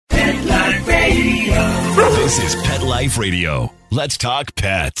This is Pet Life Radio. Let's talk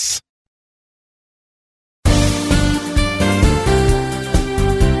pets.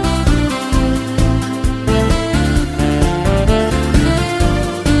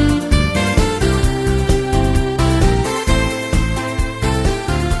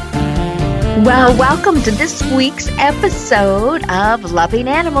 Well, welcome to this week's episode of Loving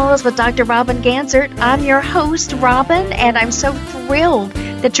Animals with Dr. Robin Ganzert. I'm your host, Robin, and I'm so thrilled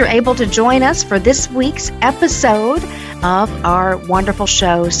that you're able to join us for this week's episode of our wonderful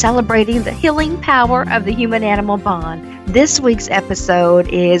show celebrating the healing power of the human-animal bond. This week's episode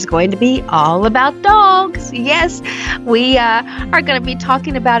is going to be all about dogs. Yes, we are going to be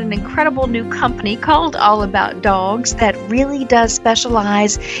talking about an incredible new company called All About Dogs that really does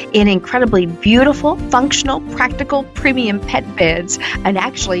specialize in incredibly beautiful, functional, practical, premium pet beds. And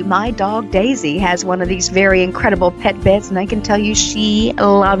actually, my dog Daisy has one of these very incredible pet beds, and I can tell you she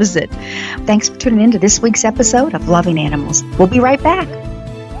loves it. Thanks for tuning in to this week's episode of Loving Animals. We'll be right back.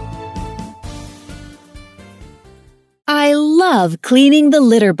 I love cleaning the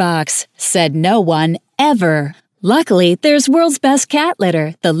litter box, said no one ever. Luckily, there's World's Best Cat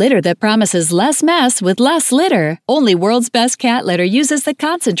Litter, the litter that promises less mess with less litter. Only World's Best Cat Litter uses the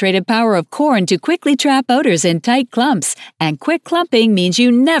concentrated power of corn to quickly trap odors in tight clumps. And quick clumping means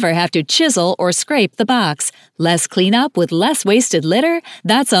you never have to chisel or scrape the box. Less cleanup with less wasted litter?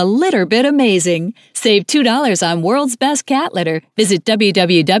 That's a litter bit amazing. Save $2 on World's Best Cat Litter. Visit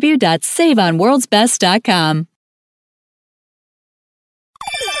www.saveonworldsbest.com.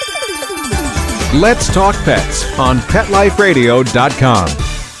 Let's Talk Pets on PetLifeRadio.com.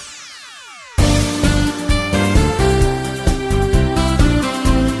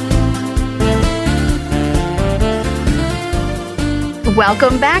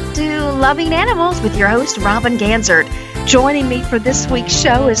 Welcome back to Loving Animals with your host, Robin Ganzert. Joining me for this week's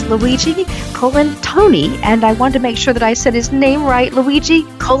show is Luigi Colantoni, and I wanted to make sure that I said his name right. Luigi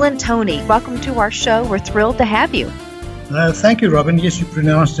Colantoni, welcome to our show. We're thrilled to have you. Thank you, Robin. Yes, you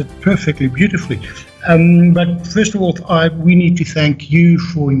pronounced it perfectly, beautifully. But first of all, we need to thank you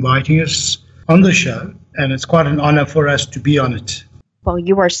for inviting us on the show, and it's quite an honor for us to be on it. Well,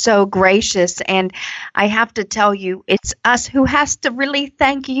 you are so gracious, and I have to tell you, it's us who has to really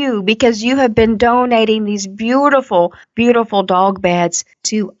thank you because you have been donating these beautiful, beautiful dog beds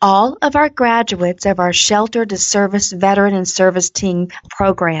to all of our graduates of our Shelter to Service Veteran and Service Team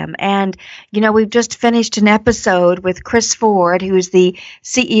program. And, you know, we've just finished an episode with Chris Ford, who is the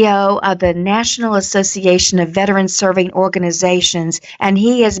CEO of the National Association of Veteran Serving Organizations, and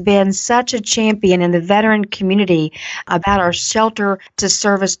he has been such a champion in the veteran community about our Shelter to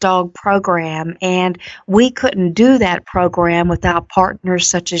Service Dog program, and we couldn't do that program without partners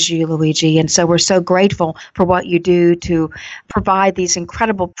such as you, Luigi, and so we're so grateful for what you do to provide these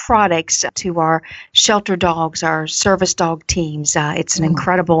incredible products to our shelter dogs, our service dog teams. It's an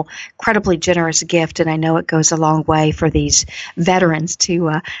incredibly generous gift, and I know it goes a long way for these veterans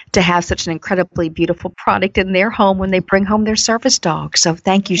to have such an incredibly beautiful product in their home when they bring home their service dog. So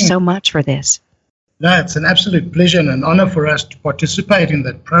thank you so much for this. No, it's an absolute pleasure and an honor for us to participate in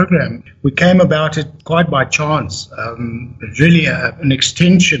that program. We came about it quite by chance, really an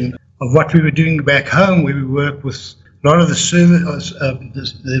extension of what we were doing back home, where we work with a lot of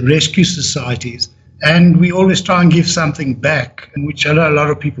the rescue societies. And we always try and give something back, which I know a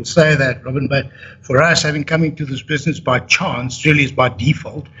lot of people say that, Robin, but for us, having come into this business by chance, really is by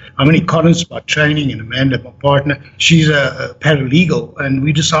default. I'm an economist by training, and Amanda, my partner, she's a paralegal, and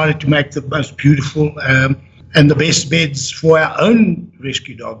we decided to make the most beautiful and the best beds for our own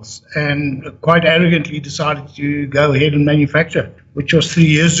rescue dogs, and quite arrogantly decided to go ahead and manufacture, which was 3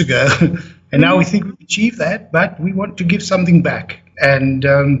 years ago. And now we think we've achieved that, but we want to give something back. And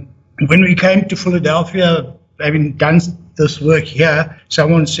when we came to Philadelphia, having done this work here,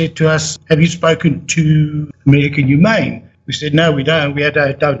 someone said to us, "Have you spoken to American Humane?" We said, "No, we don't. We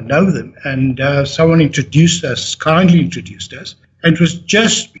don't know them." And someone kindly introduced us. And it was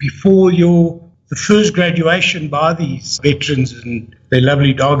just before the first graduation by these veterans and their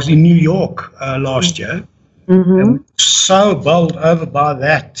lovely dogs in New York last year. Mm-hmm. And we were so bowled over by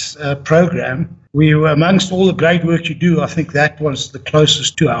that program. We were, amongst all the great work you do, I think that was the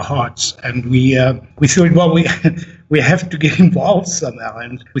closest to our hearts. And we thought, well, we have to get involved somehow.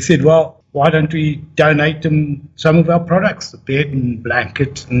 And we said, well, why don't we donate them some of our products, the bed and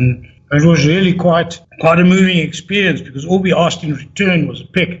blanket. And it was really quite a moving experience, because all we asked in return was a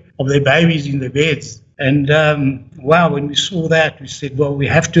pic of their babies in their beds. And wow, when we saw that, we said, well, we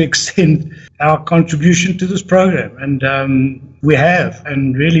have to extend our contribution to this program. And we have.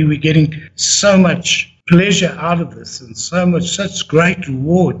 And really, we're getting so much pleasure out of this and such great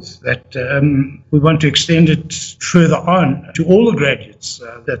rewards that we want to extend it further on to all the graduates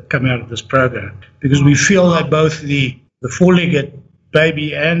that come out of this program, because we feel that both the four-legged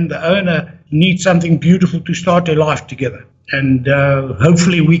baby and the owner need something beautiful to start their life together. And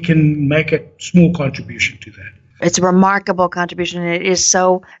hopefully we can make a small contribution to that. It's a remarkable contribution. It is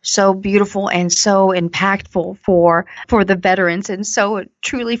so beautiful and so impactful for the veterans, and so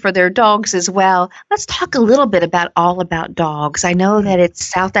truly for their dogs as well. Let's talk a little bit about All About Dogs. I know that it's a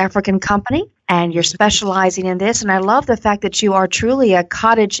South African company, and you're specializing in this, and I love the fact that you are truly a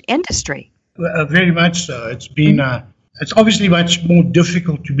cottage industry. Very much so. It's been it's obviously much more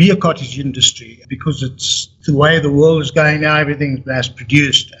difficult to be a cottage industry because it's the way the world is going now. Everything's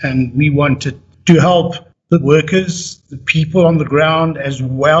mass-produced, and we wanted to help the workers, the people on the ground, as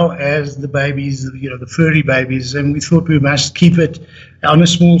well as the babies, the furry babies, and we thought we must keep it on a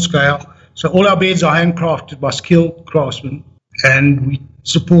small scale. So all our beds are handcrafted by skilled craftsmen, and we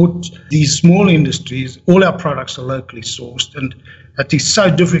support these small industries. All our products are locally sourced, and it is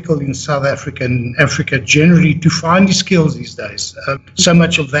so difficult in South Africa and Africa generally to find these skills these days. So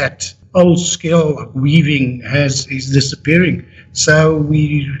much of that old skill of weaving is disappearing. So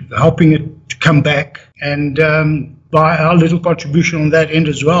we're helping it to come back, and by our little contribution on that end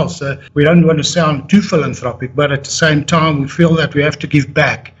as well. So we don't want to sound too philanthropic, but at the same time we feel that we have to give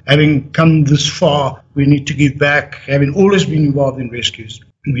back. Having come this far, we need to give back. Having always been involved in rescues,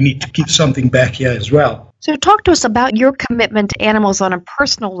 we need to give something back here as well. So talk to us about your commitment to animals on a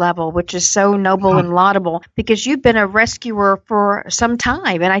personal level, which is so noble and laudable, because you've been a rescuer for some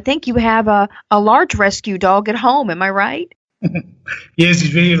time, and I think you have a large rescue dog at home. Am I right? Yes,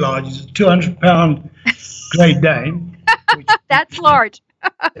 he's very large. He's a 200-pound Great Dane. That's large.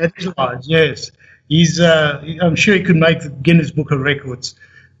 That is large, yes. He's. I'm sure he could make the Guinness Book of Records,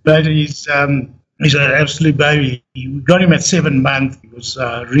 but he's an absolute baby. We got him at 7 months. He was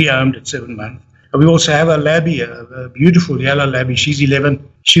rehomed at 7 months. We also have a labby, a beautiful yellow labby. She's 11.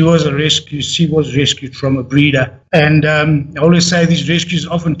 She was rescued from a breeder. And I always say these rescues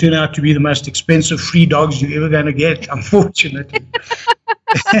often turn out to be the most expensive free dogs you're ever going to get, unfortunately.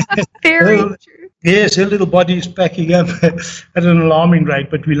 Very true. Yes, her little body is packing up at an alarming rate,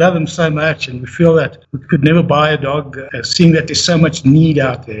 but we love them so much, and we feel that we could never buy a dog, seeing that there's so much need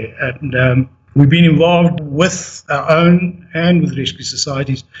out there. And we've been involved with our own and with rescue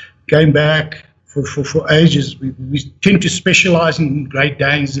societies going back for ages. We tend to specialize in Great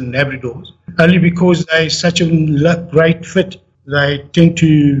Danes and Labradors, only because they're such a great fit. They tend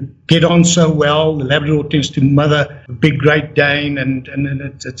to get on so well. The Labrador tends to mother a big Great Dane, and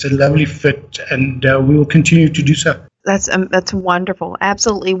it's a lovely fit, and we will continue to do so. That's wonderful,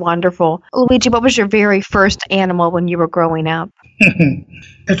 absolutely wonderful. Luigi, what was your very first animal when you were growing up?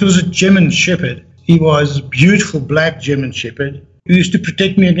 It was a German Shepherd. He was a beautiful black German Shepherd who used to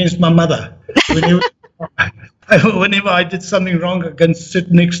protect me against my mother. Whenever I did something wrong, I can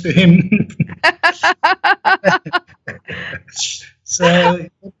sit next to him. So I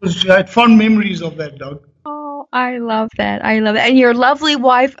had fond memories of that dog. Oh, I love that. And your lovely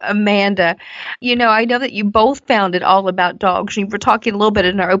wife, Amanda, I know that you both founded All About Dogs. You were talking a little bit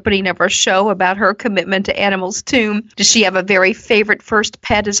in our opening of our show about her commitment to animals, too. Does she have a very favorite first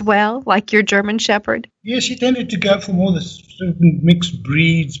pet as well, like your German Shepherd? Yeah, she tended to go for more the certain mixed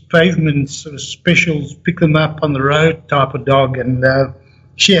breeds, pavements, sort of specials, pick them up on the road type of dog. And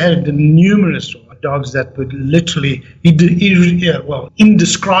she had numerous dogs that were literally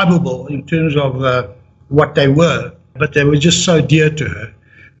indescribable in terms of what they were, but they were just so dear to her.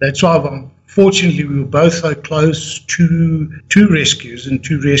 That's why, fortunately, we were both so close to rescues and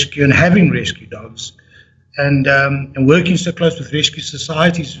having rescue dogs. And working so close with rescue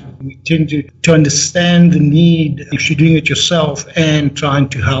societies, we tend to understand the need if you're doing it yourself and trying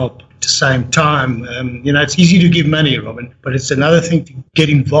to help at the same time. It's easy to give money, Robin, but it's another thing to get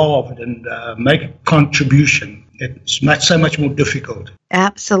involved and make a contribution. It's so much more difficult.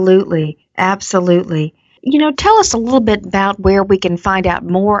 Absolutely. Tell us a little bit about where we can find out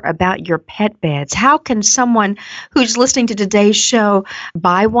more about your pet beds. How can someone who's listening to today's show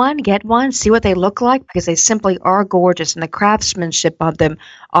buy one, get one, see what they look like? Because they simply are gorgeous, and the craftsmanship of them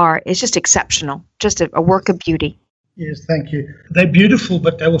is just exceptional, just a work of beauty. Yes, thank you. They're beautiful,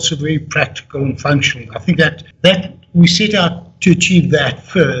 but they're also very practical and functional. I think that we set out to achieve that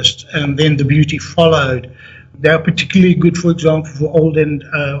first, and then the beauty followed. They are particularly good, for example, for old and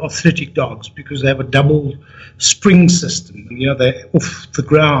arthritic dogs because they have a double spring system. They're off the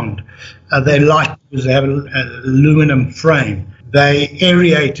ground. They're light because they have an aluminum frame. They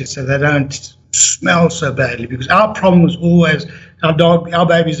aerate it so they don't smell so badly, because our problem was always Our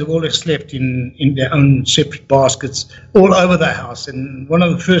babies have always slept in their own separate baskets all over the house. And one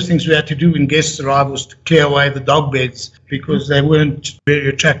of the first things we had to do when guests arrived was to clear away the dog beds because they weren't very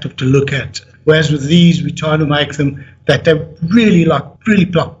attractive to look at. Whereas with these, we try to make them that they're really like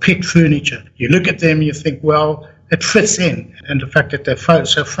pet furniture. You look at them, you think, well, it fits in. And the fact that they're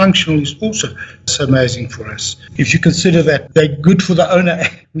so functional is also so amazing for us. If you consider that they're good for the owner,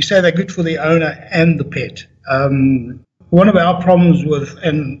 we say they're good for the owner and the pet. One of our problems with,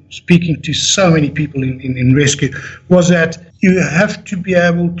 and speaking to so many people in rescue, was that you have to be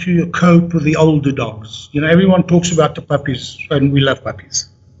able to cope with the older dogs. Everyone talks about the puppies, and we love puppies.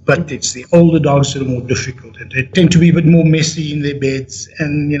 But it's the older dogs that are more difficult. And they tend to be a bit more messy in their beds,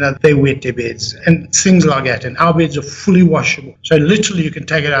 and, they wet their beds and things like that. And our beds are fully washable. So literally you can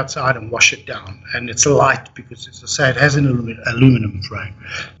take it outside and wash it down. And it's light because, as I say, it has an aluminum frame.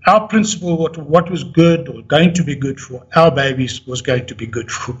 Our principle, what was good or going to be good for our babies was going to be good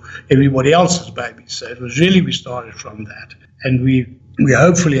for everybody else's babies. So it was really, we started from that. And we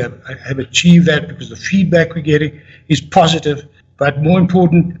hopefully have achieved that because the feedback we're getting is positive. But more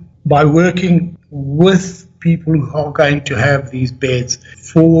important, by working with people who are going to have these beds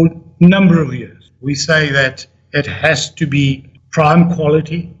for a number of years. We say that it has to be prime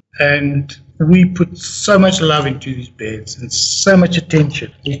quality, and we put so much love into these beds and so much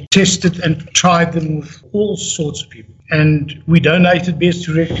attention. We tested and tried them with all sorts of people. And we donated beds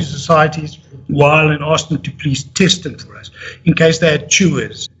to rescue societies for a while and asked them to please test them for us in case they had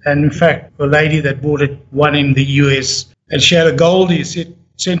chewers. And in fact, a lady that bought one in the US, and she had a Goldie,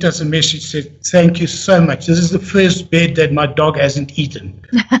 sent us a message, said, "Thank you so much. This is the first bed that my dog hasn't eaten."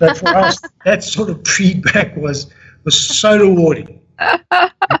 So for us, that sort of feedback was so rewarding.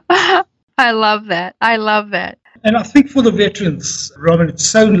 I love that. And I think for the veterans, Robin, it's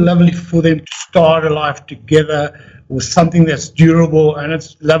so lovely for them to start a life together with something that's durable, and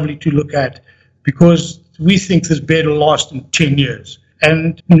it's lovely to look at because we think this bed will last them 10 years.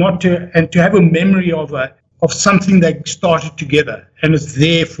 And to have a memory of something they started together, and it's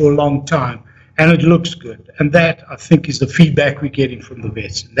there for a long time, and it looks good. And that, I think, is the feedback we're getting from the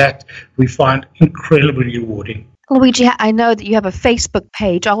vets. That we find incredibly rewarding. Luigi, I know that you have a Facebook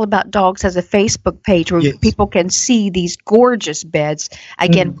page. All About Dogs has a Facebook page where people can see these gorgeous beds.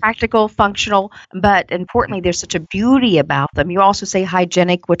 Again, practical, functional, but importantly, there's such a beauty about them. You also say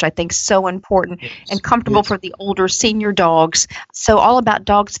hygienic, which I think is so important, and comfortable for the older senior dogs. So All About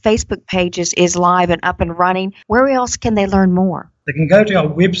Dogs Facebook page is live and up and running. Where else can they learn more? They can go to our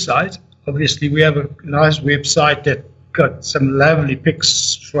website. Obviously, we have a nice website that got some lovely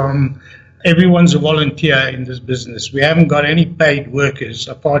pics from... Everyone's a volunteer in this business. We haven't got any paid workers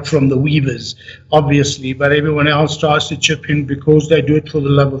apart from the weavers, obviously, but everyone else tries to chip in because they do it for the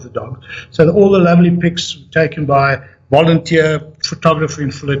love of the dog. So all the lovely pics taken by volunteer photographer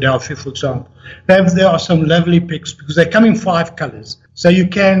in Philadelphia, for example. There are some lovely pics because they come in 5 colors. So you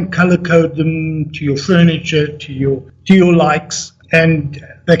can color code them to your furniture, to your likes, and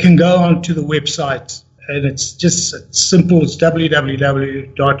they can go onto the website. And it's just simple. It's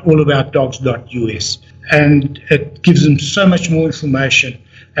www.allaboutdogs.us. And it gives them so much more information.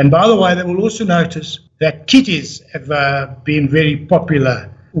 And by the way, they will also notice that kitties have been very popular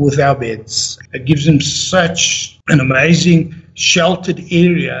with our beds. It gives them such an amazing sheltered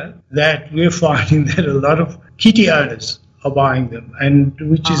area that we're finding that a lot of kitty owners are buying them, and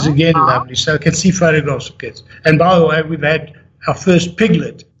which is, again, lovely. So I can see photographs of kids. And by the way, we've had our first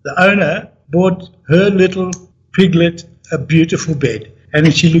piglet. The owner bought her little piglet a beautiful bed,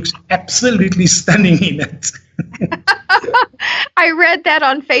 and she looks absolutely stunning in it. I read that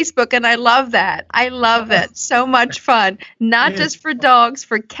on Facebook, and I love that. I love it. So much fun. Not just for dogs,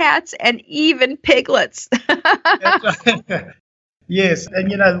 for cats, and even piglets. Yes,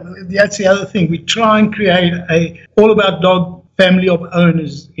 and that's the other thing. We try and create a all about dog family of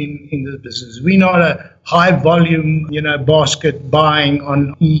owners in the business. We're not a high volume, basket buying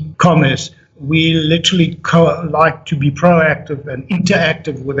on e-commerce. We literally like to be proactive and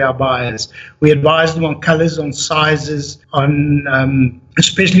interactive with our buyers. We advise them on colors, on sizes, on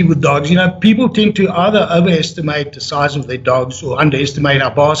especially with dogs. People tend to either overestimate the size of their dogs or underestimate our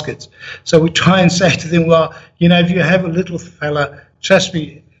baskets. So we try and say to them, well, if you have a little fella, trust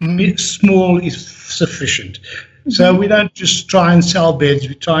me, small is sufficient. So we don't just try and sell beds.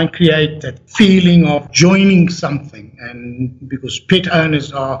 We try and create that feeling of joining something. And because pet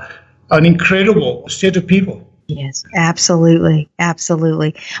owners are an incredible set of people. Yes, absolutely.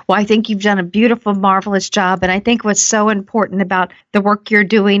 Absolutely. Well, I think you've done a beautiful, marvelous job. And I think what's so important about the work you're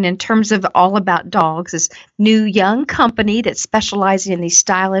doing in terms of All About Dogs is new young company that's specializing in these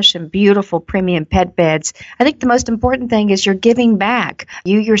stylish and beautiful premium pet beds. I think the most important thing is you're giving back.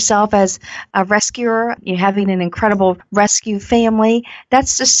 You yourself as a rescuer, you're having an incredible rescue family.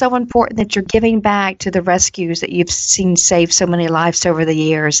 That's just so important that you're giving back to the rescues that you've seen save so many lives over the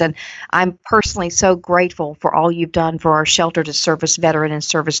years. And I'm personally so grateful for all you've done for our shelter to service veteran and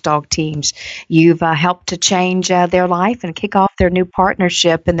service dog teams. You've helped to change their life and kick off their new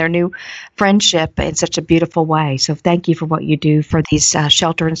partnership and their new friendship in such a beautiful way. So thank you for what you do for these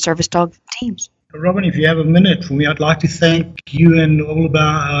shelter and service dog teams. Robin, if you have a minute for me, I'd like to thank you and All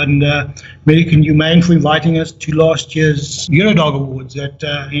About and American Humane for inviting us to last year's Eurodog Awards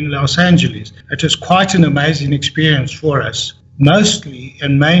in Los Angeles. It was quite an amazing experience for us, mostly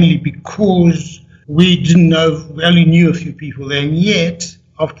and mainly because we didn't know, we only knew a few people there, and yet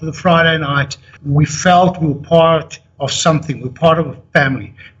after the Friday night, we felt we were part of something, we were part of a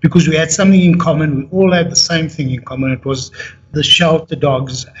family, because we had something in common. We all had the same thing in common. It was the shelter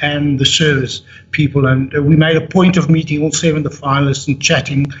dogs and the service people, and we made a point of meeting all 7 of the finalists and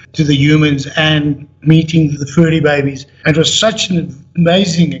chatting to the humans and meeting the furry babies. And it was such an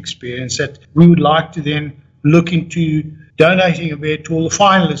amazing experience that we would like to then look into donating a bed to all the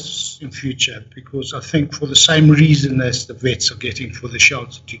finalists in future, because I think for the same reason as the vets are getting for the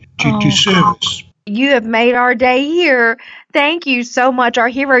shelter to service. You have made our day here. Thank you so much. Our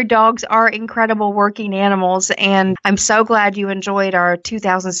hero dogs are incredible working animals, and I'm so glad you enjoyed our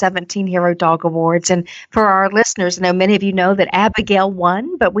 2017 Hero Dog Awards. And for our listeners, I know many of you know that Abigail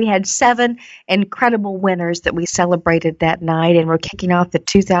won, but we had 7 incredible winners that we celebrated that night, and we're kicking off the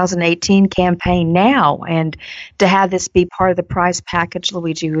 2018 campaign now. And to have this be part of the prize package,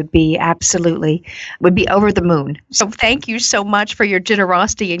 Luigi, would be over the moon. So thank you so much for your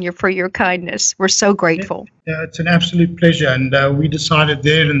generosity and for your kindness. We're so grateful. Yeah, it's an absolute pleasure, and we decided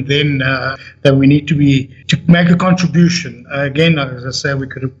there and then that we need to make a contribution. Again, as I say, we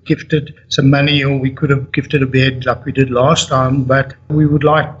could have gifted some money, or we could have gifted a bed like we did last time, but we would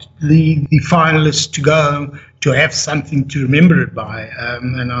like the finalists to go to have something to remember it by,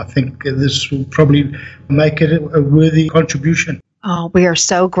 and I think this will probably make it a worthy contribution. Oh, we are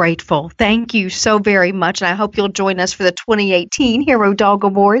so grateful. Thank you so very much. And I hope you'll join us for the 2018 Hero Dog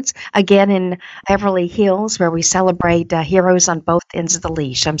Awards, again in Beverly Hills, where we celebrate heroes on both ends of the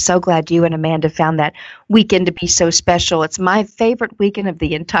leash. I'm so glad you and Amanda found that weekend to be so special. It's my favorite weekend of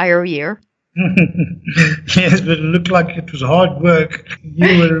the entire year. Yes, but it looked like it was hard work.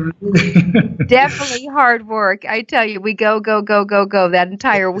 You were definitely hard work. I tell you, we go that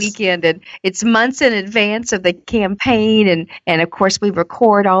entire weekend, and it's months in advance of the campaign, and of course we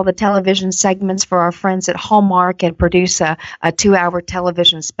record all the television segments for our friends at Hallmark and produce a 2-hour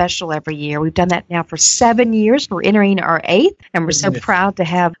television special every year. We've done that now for 7 years. We're entering our 8th, and we're so proud to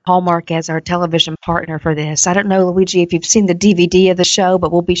have Hallmark as our television partner for this. I don't know, Luigi, if you've seen the DVD of the show,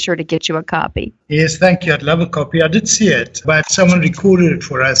 but we'll be sure to get you a copy. Yes, thank you. I'd love a copy. I did see it, but someone recorded it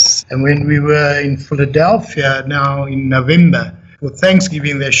for us. And when we were in Philadelphia now in November for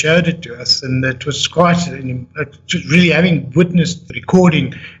Thanksgiving, they showed it to us. And it was really having witnessed the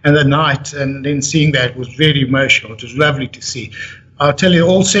recording and the night and then seeing that was very emotional. It was lovely to see. I'll tell you,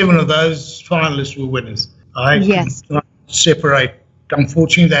 all 7 of those finalists were winners. I could separate.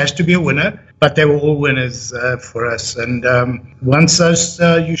 Unfortunately, there has to be a winner, but they were all winners for us. And once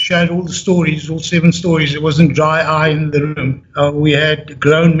you showed all the stories, all 7 stories, it wasn't dry eye in the room. We had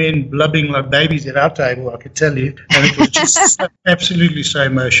grown men blubbing like babies at our table, I could tell you. And it was just absolutely so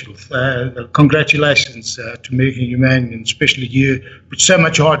emotional. Congratulations to American Humane, and especially you. With so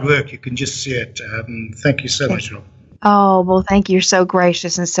much hard work, you can just see it. Thank you so much, Rob. Oh, well, thank you. You're so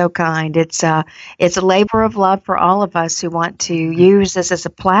gracious and so kind. It's a labor of love for all of us who want to use this as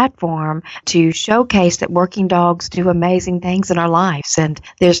a platform to showcase that working dogs do amazing things in our lives. And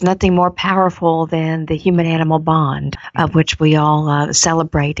there's nothing more powerful than the human-animal bond, of which we all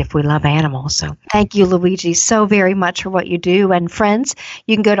celebrate if we love animals. So thank you, Luigi, so very much for what you do. And friends,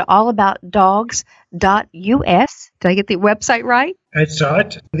 you can go to allaboutdogs.us. Did I get the website right? That's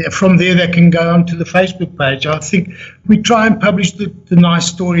right. From there, they can go onto the Facebook page. I think we try and publish the nice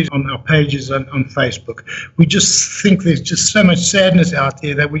stories on our pages on Facebook. We just think there's just so much sadness out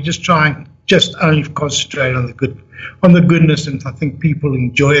there that we just try and just only concentrate on the goodness, and I think people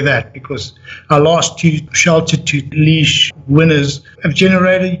enjoy that, because our last 2 shelter to leash winners have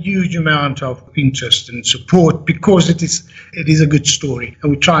generated a huge amount of interest and support, because it is a good story,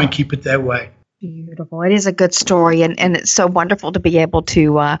 and we try and keep it that way. Beautiful. It is a good story, and it's so wonderful to be able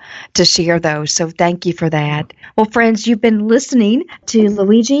to share those. So thank you for that. Well, friends, you've been listening to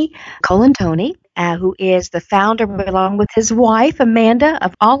Luigi Colantoni, who is the founder, along with his wife, Amanda,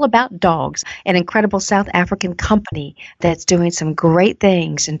 of All About Dogs, an incredible South African company that's doing some great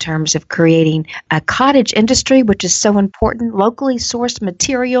things in terms of creating a cottage industry, which is so important, locally sourced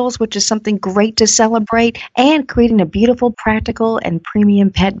materials, which is something great to celebrate, and creating a beautiful, practical, and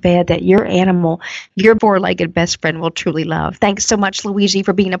premium pet bed that your animal, your four-legged best friend, will truly love. Thanks so much, Luigi,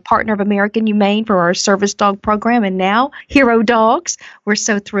 for being a partner of American Humane for our service dog program, and now Hero Dogs. We're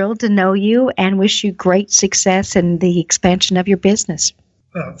so thrilled to know you and wish you great success in the expansion of your business.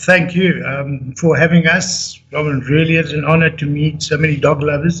 Well, thank you for having us. Robin, really it's an honor to meet so many dog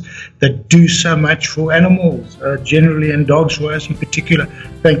lovers that do so much for animals generally, and dogs for us in particular.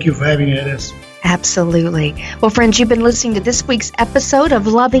 Thank you for having us. Absolutely. Well, friends, you've been listening to this week's episode of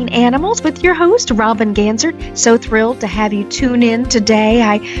Loving Animals with your host, Robin Ganzert. So thrilled to have you tune in today.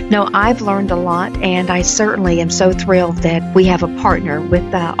 I know I've learned a lot, and I certainly am so thrilled that we have a partner with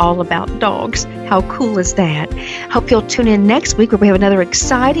All About Dogs. How cool is that? Hope you'll tune in next week where we have another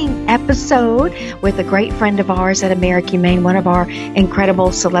exciting episode with a great friend of ours at American Humane, one of our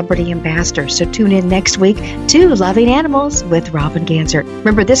incredible celebrity ambassadors. So tune in next week to Loving Animals with Robin Ganzert.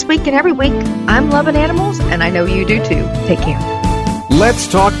 Remember, this week and every week, I'm loving animals, and I know you do too. Take care.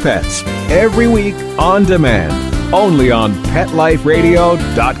 Let's Talk Pets, every week on demand, only on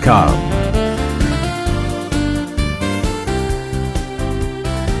PetLifeRadio.com.